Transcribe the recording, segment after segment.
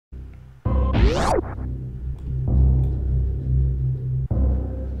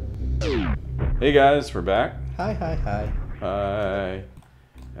Hey guys, we're back. Hi, hi, hi. Hi.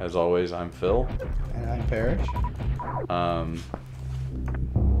 As always, I'm Phil. And I'm Parrish. Um,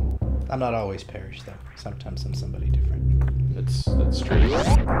 I'm not always Parrish, though. Sometimes I'm somebody different. it's true.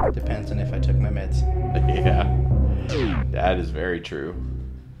 Depends on if I took my meds. Yeah, that is very true.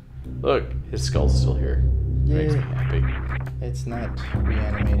 Look, his skull's still here. Makes me happy. It's not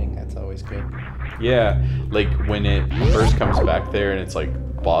reanimating. That's always good. Yeah, like when it first comes back there and it's like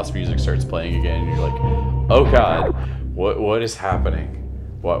boss music starts playing again, and you're like, oh god, what is happening?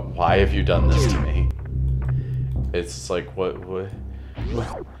 Why have you done this to me? It's just like what?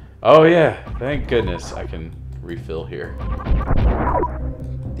 Oh yeah, thank goodness I can refill here.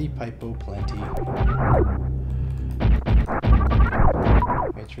 The Pipo plenty.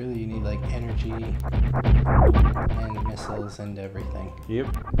 Which really you need like energy and missiles and everything. Yep.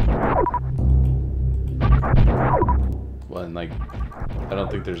 Well, and like, I don't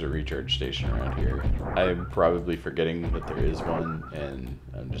think there's a recharge station around here. I'm probably forgetting that there is one, and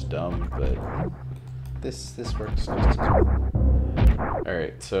I'm just dumb, but... This works just as well.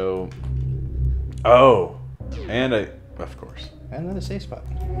 Alright, so... Oh! And of course. And another safe spot.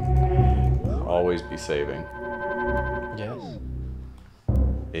 Always be saving. Yes.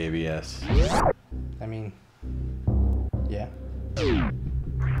 ABS. I mean, yeah.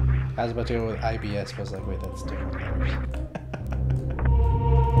 I was about to go with IBS, but I was like, wait, that's different letters.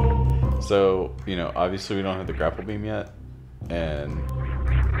 So, you know, obviously we don't have the grapple beam yet, and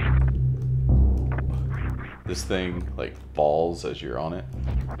this thing, like, falls as you're on it,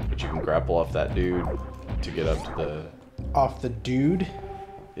 but you can grapple off that dude to get up to the... Off the dude?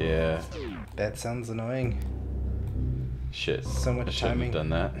 Yeah. That sounds annoying. Shit. So much I shouldn't timing. have done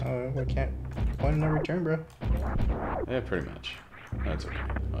that. Oh, we can't. Point no return, bro. Yeah, pretty much. That's okay.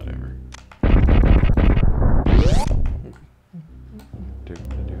 Whatever.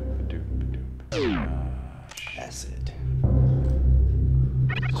 Acid.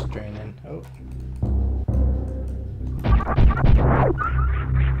 Just draining. Oh.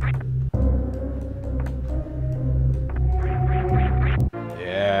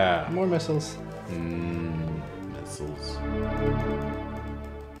 Yeah. More missiles. Missiles. I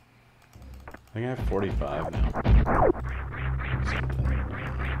think I have 45 now. Something.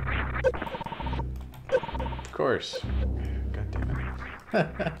 Of course. God damn it.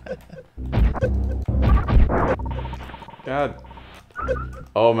 God.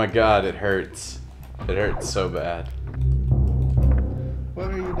 Oh my god, it hurts. It hurts so bad.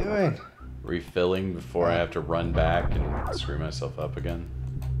 What are you doing? Refilling before I have to run back and screw myself up again.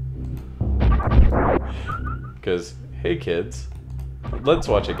 Because, hey kids, let's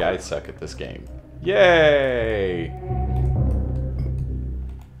watch a guy suck at this game. Yay!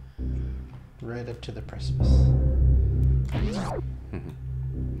 Right up to the precipice.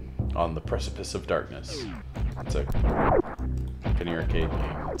 On the precipice of darkness. It's a penny arcade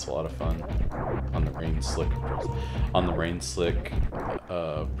game. It's a lot of fun. On the rain slick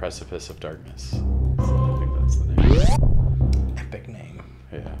precipice of darkness. So I think that's the name. Epic name.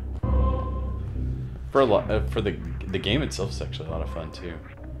 Yeah. For the game itself is actually a lot of fun too.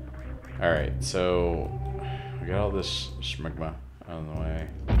 All right, so we got all this schmigma out of the way.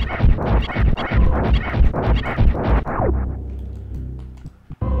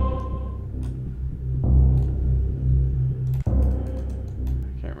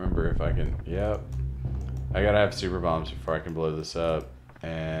 If I can, yep. I gotta have super bombs before I can blow this up,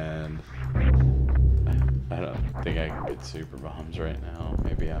 and I don't think I can get super bombs right now.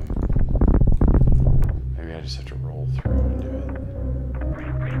 Maybe I just have to roll through and do it.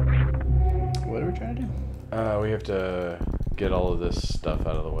 What are we trying to do? We have to get all of this stuff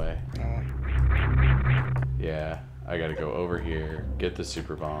out of the way. Oh. Yeah, I gotta go over here, get the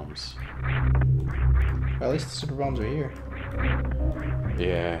super bombs. Well, at least the super bombs are here.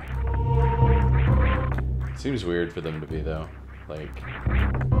 Yeah. Seems weird for them to be, though. Like...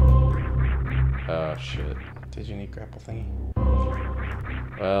 Oh, shit. Did you need grapple thingy?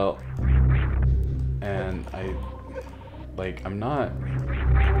 Well... And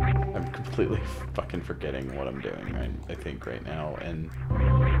I'm completely fucking forgetting what I'm doing, right, I think, right now, and...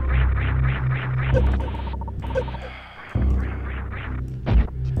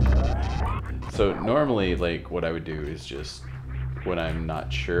 So, normally, like, what I would do is just... When I'm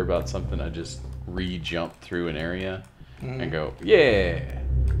not sure about something, I just re-jump through an area and go, yeah!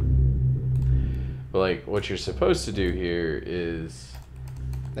 But like, what you're supposed to do here is...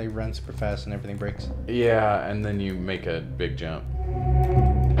 They run super fast and everything breaks. Yeah, and then you make a big jump.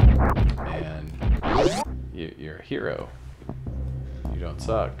 And you're a hero. You don't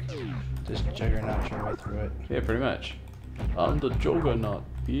suck. Just juggernaut your way through it. Yeah, pretty much. I'm the juggernaut,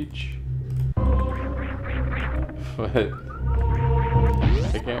 bitch. But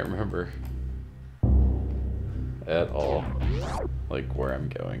I can't remember at all, like, where I'm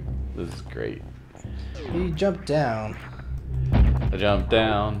going. This is great. You jump down. I jump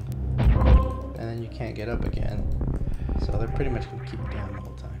down. And then you can't get up again. So they're pretty much going to keep you down the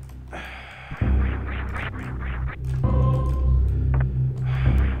whole time.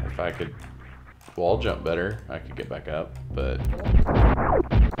 If I could wall jump better, I could get back up, but...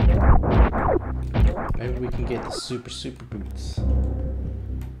 Maybe we can get the super boots.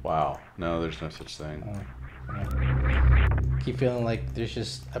 Wow. No, there's no such thing. Yeah. Keep feeling like there's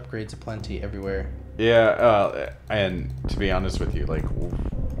just upgrades aplenty everywhere. Yeah, and to be honest with you, like,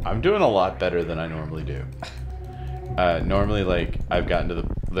 I'm doing a lot better than I normally do. Normally, like, I've gotten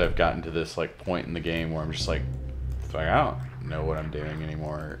to this like point in the game where I'm just like I don't know what I'm doing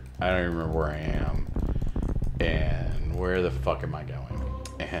anymore. I don't even remember where I am, and where the fuck am I going?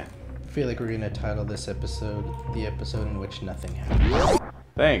 And I feel like we're gonna title this episode "The Episode in Which Nothing Happened."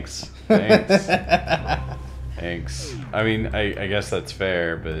 Thanks. Thanks. I mean, I guess that's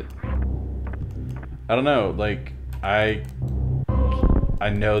fair, but I don't know. Like, I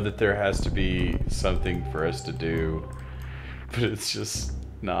know that there has to be something for us to do, but it's just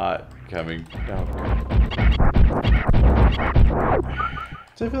not coming. Oh,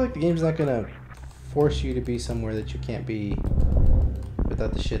 so I feel like the game's not gonna force you to be somewhere that you can't be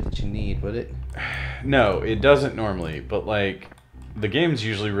without the shit that you need, would it? No, it doesn't normally, but like the game's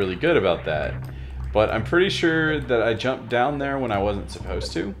usually really good about that. But I'm pretty sure that I jumped down there when I wasn't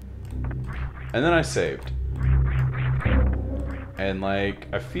supposed to, and then I saved. And like,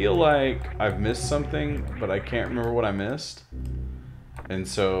 I feel like I've missed something, but I can't remember what I missed. And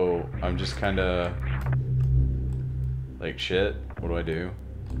so I'm just kind of like, shit, what do I do?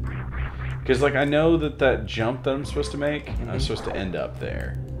 Because like, I know that jump that I'm supposed to make, I'm supposed to end up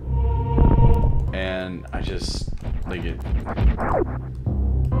there. And I just, like,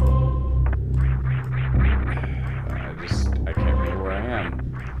 I can't remember where I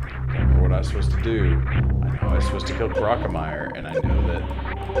am. I can't remember what I was supposed to do. I know I was supposed to kill Crocomire, and I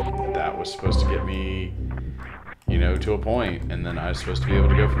know that was supposed to get me, you know, to a point, and then I was supposed to be able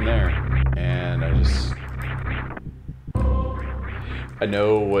to go from there. And I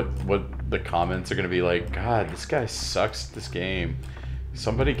know what the comments are going to be like. God, this guy sucks at this game.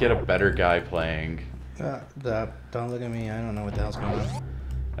 Somebody get a better guy playing. Don't look at me. I don't know what the hell's going on.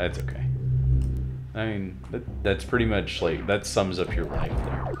 That's okay. I mean, that's pretty much, like, that sums up your life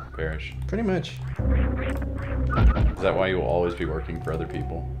there, Parrish. Pretty much. Is that why you will always be working for other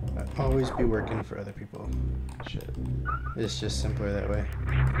people? I'll always be working for other people. Shit. It's just simpler that way.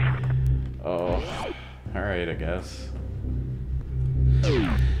 Oh, alright, I guess.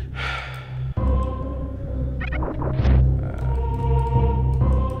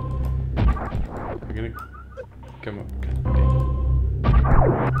 I'm gonna come up.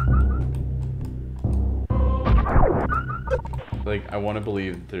 Like, I want to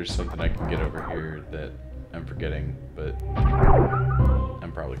believe that there's something I can get over here that I'm forgetting, but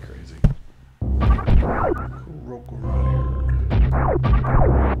I'm probably crazy.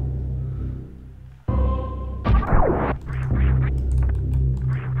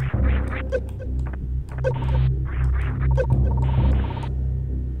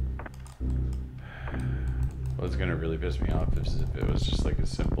 What's gonna really piss me off is if it was just like as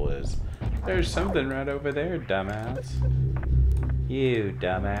simple as, there's something right over there, dumbass. You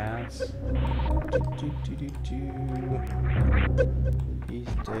dumbass. He's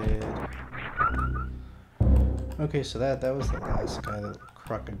dead. Okay, so that was the last guy, the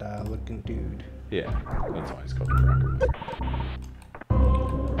crocodile looking dude. Yeah, that's why he's called a crocodile.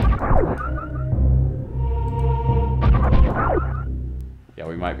 Yeah,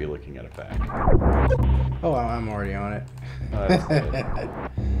 we might be looking at a fact. Oh, I'm already on it. Oh, that's good.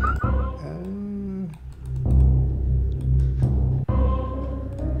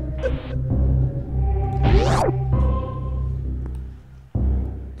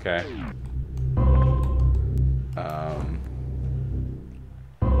 Okay.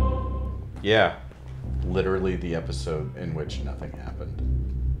 Yeah. Literally the episode in which nothing happened.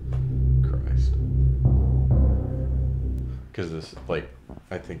 Christ. Because this, like,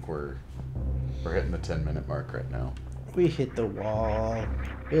 I think we're hitting the 10-minute mark right now. We hit the wall.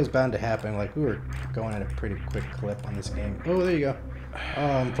 It was bound to happen. Like, we were going at a pretty quick clip on this game. Oh, there you go.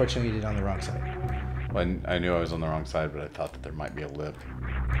 Oh, unfortunately, you did it on the wrong side. Well, I knew I was on the wrong side, but I thought that there might be a lip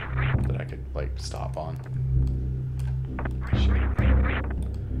that I could, like, stop on. Shit.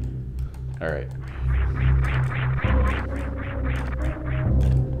 Alright.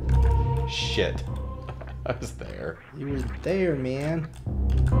 Shit. I was there. You were there, man.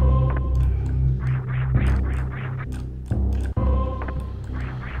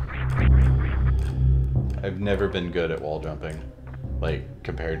 I've never been good at wall jumping, like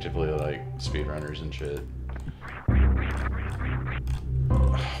comparatively like speedrunners and shit.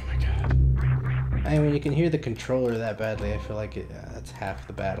 Oh my god. I mean, when you can hear the controller that badly, I feel like that's half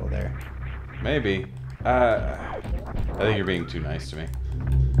the battle there. Maybe. I think you're being too nice to me.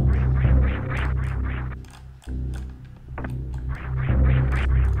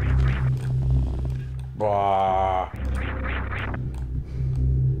 Bah.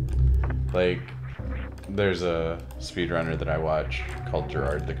 Like, there's a speedrunner that I watch called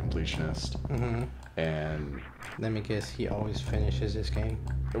Gerard the Completionist, and let me guess, he always finishes his game.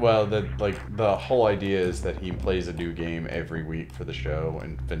 well, the whole idea is that he plays a new game every week for the show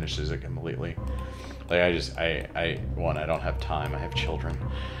and finishes it completely. Like I don't have time. I have children,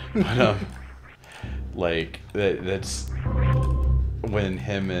 but like that's when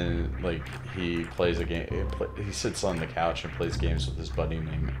him and like he plays a game. He sits on the couch and plays games with his buddy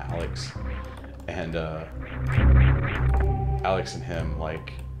named Alex, and Alex and him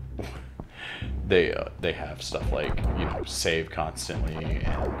like they have stuff like, you know, save constantly,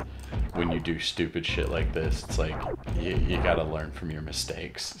 and when you do stupid shit like this, it's like you gotta learn from your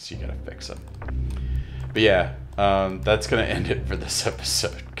mistakes, so you gotta fix them. But yeah, that's gonna end it for this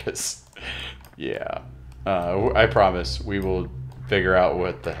episode, because yeah, I promise we will figure out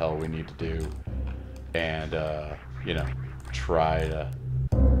what the hell we need to do, and you know, try to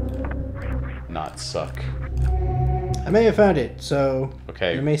not suck. I may have found it, so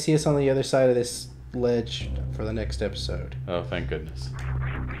okay, you may see us on the other side of this ledge for the next episode. Oh, thank goodness.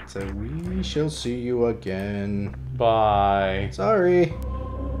 So we shall see you again. Bye. Sorry.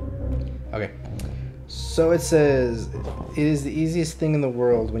 Okay. So it says, it is the easiest thing in the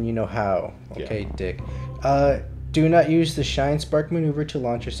world when you know how. Okay, yeah. Dick. Do not use the shine spark maneuver to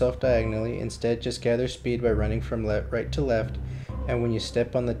launch yourself diagonally. Instead, just gather speed by running from right to left. And when you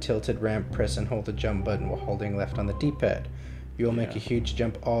step on the tilted ramp, press and hold the jump button while holding left on the D-pad. You will make a huge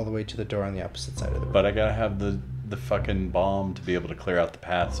jump all the way to the door on the opposite side of the room. But I gotta have the fucking bomb to be able to clear out the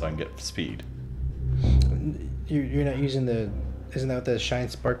path so I can get speed. You're not using the... Isn't that what the shine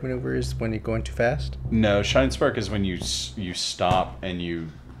spark maneuver is when you're going too fast? No, shine spark is when you stop and you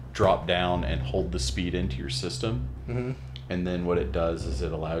drop down and hold the speed into your system. Mm-hmm. And then what it does is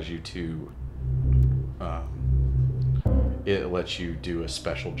it allows you to... it lets you do a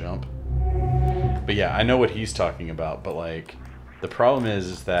special jump. But yeah, I know what he's talking about, but like the problem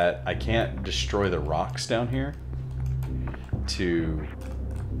is that I can't destroy the rocks down here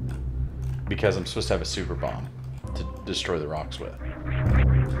because I'm supposed to have a super bomb to destroy the rocks with.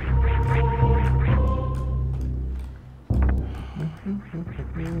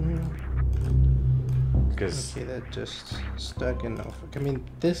 Because okay, that just stuck in Norfolk. I mean,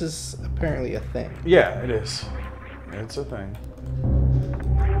 this is apparently a thing. Yeah, it is. It's a thing.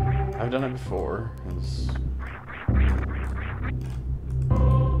 I've done it before.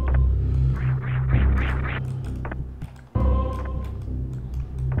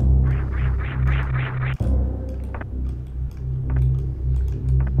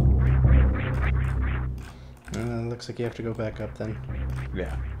 Looks like you have to go back up then.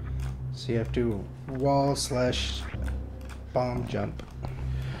 Yeah. So you have to wall/bomb jump.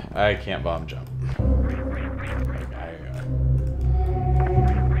 I can't bomb jump.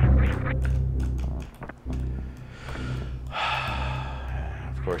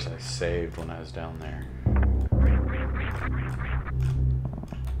 Of course I saved when I was down there.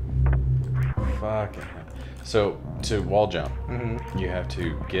 Fucking hell. So to wall jump, you have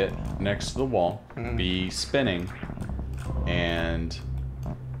to get next to the wall, be spinning, and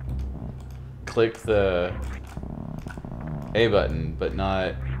click the A button, but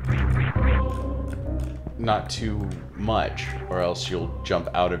not too much, or else you'll jump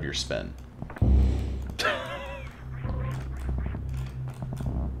out of your spin.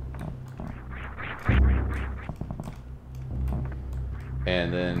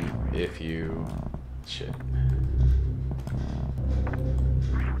 And then if you... Shit.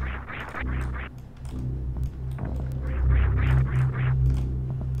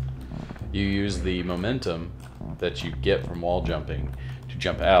 You use the momentum that you get from wall jumping to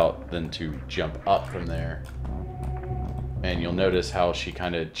jump out, then to jump up from there. And you'll notice how she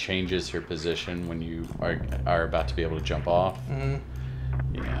kind of changes her position when you are about to be able to jump off.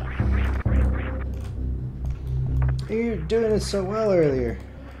 Yeah. You were doing it so well earlier.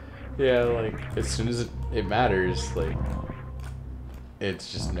 Yeah, like, as soon as it matters, like,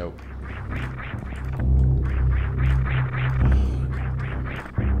 it's just nope.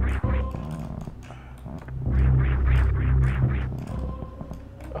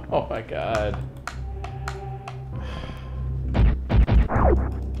 Oh my god.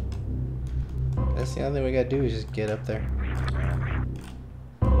 This guess the only thing we gotta do is just get up there.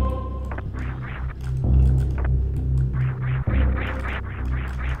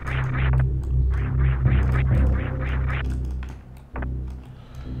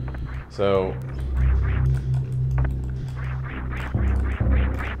 So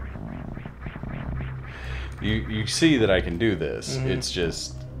you see that I can do this. Mm-hmm.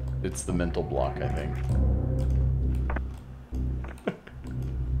 It's the mental block, I think.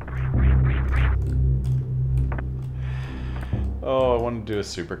 Oh, I want to do a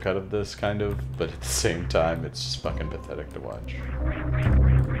supercut of this, kind of, but at the same time, it's just fucking pathetic to watch. Oh my god.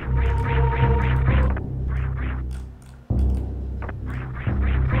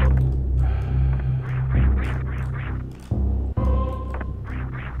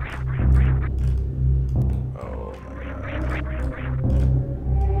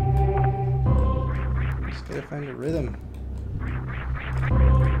 Just gotta find a rhythm.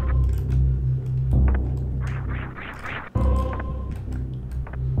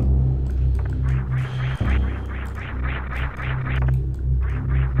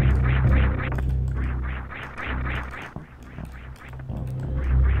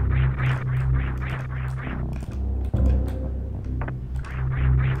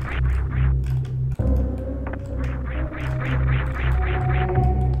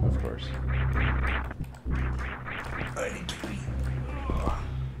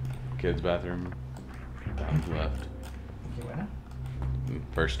 Kids' bathroom, down the left. Okay, why not?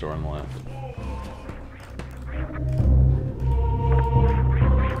 First door on the left.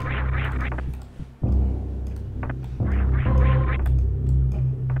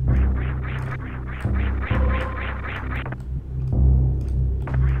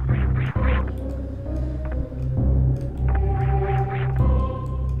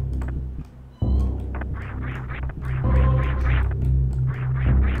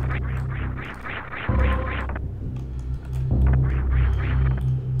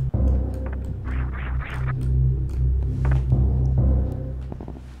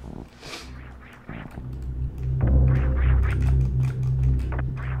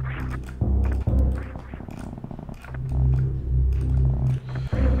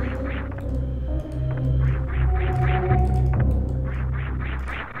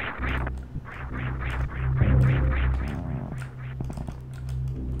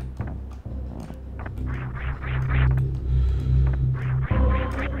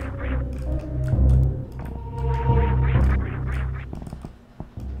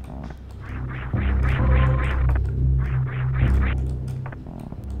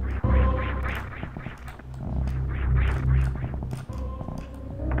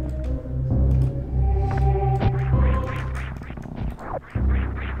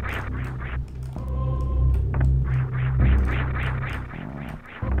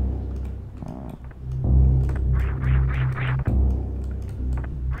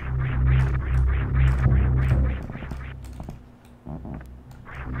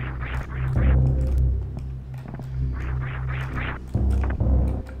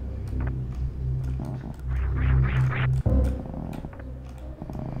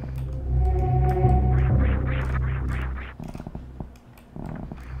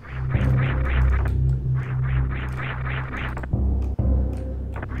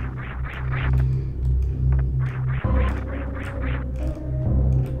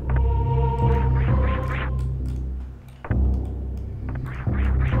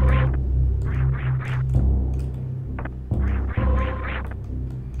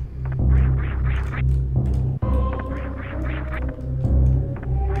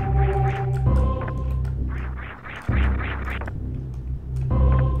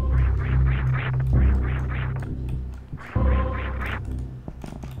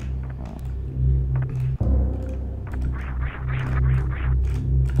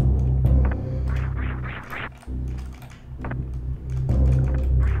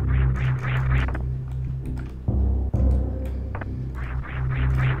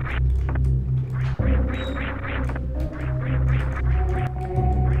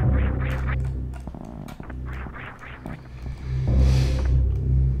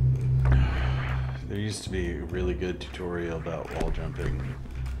 Used to be a really good tutorial about wall jumping,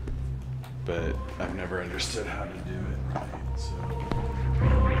 but I've never understood how to do it right, so